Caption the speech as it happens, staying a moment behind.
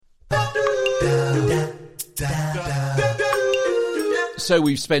So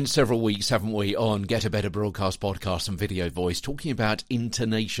we've spent several weeks, haven't we, on Get a Better Broadcast podcast and Video Voice, talking about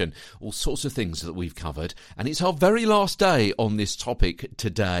intonation, all sorts of things that we've covered. And it's our very last day on this topic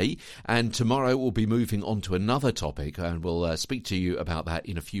today. And tomorrow we'll be moving on to another topic, and we'll speak to you about that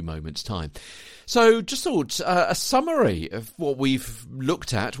in a few moments' time. So just thought a summary of what we've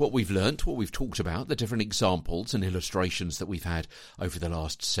looked at, what we've learnt, what we've talked about, the different examples and illustrations that we've had over the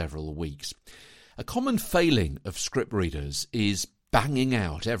last several weeks. A common failing of script readers is banging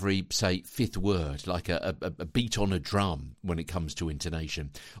out every, say, fifth word, like a beat on a drum when it comes to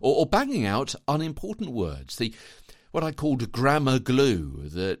intonation, or banging out unimportant words, what I called grammar glue,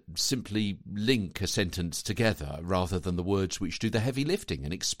 that simply link a sentence together rather than the words which do the heavy lifting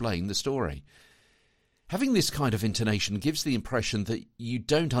and explain the story. Having this kind of intonation gives the impression that you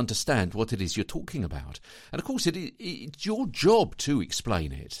don't understand what it is you're talking about. And of course, it's your job to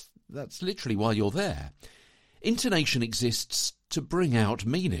explain it. That's literally why you're there. Intonation exists to bring out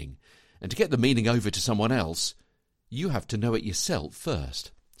meaning, and to get the meaning over to someone else, you have to know it yourself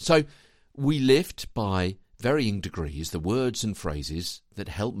first. So we lift by varying degrees the words and phrases that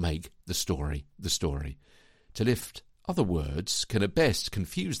help make the story the story. To lift other words can at best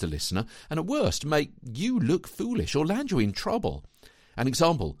confuse the listener, and at worst make you look foolish or land you in trouble. An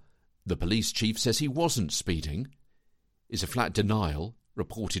example: the police chief says he wasn't speeding is a flat denial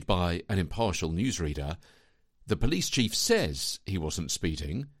reported by an impartial newsreader. The police chief says he wasn't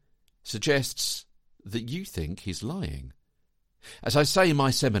speeding suggests that you think he's lying. As I say in my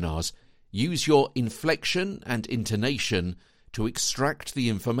seminars, use your inflection and intonation to extract the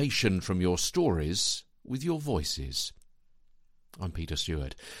information from your stories with your voices. I'm Peter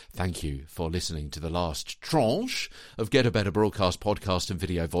Stewart. Thank you for listening to the last tranche of Get a Better Broadcast podcast and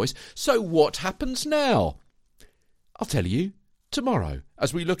Video Voice. So what happens now? I'll tell you tomorrow,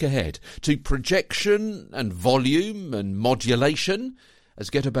 as we look ahead to projection and volume and modulation, as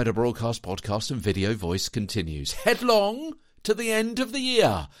Get a Better Broadcast podcast and Video Voice continues headlong to the end of the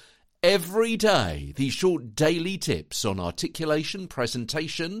year. Every day, these short daily tips on articulation,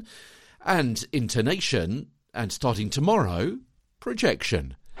 presentation and intonation, and starting tomorrow,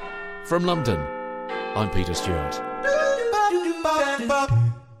 projection. From London, I'm Peter Stewart.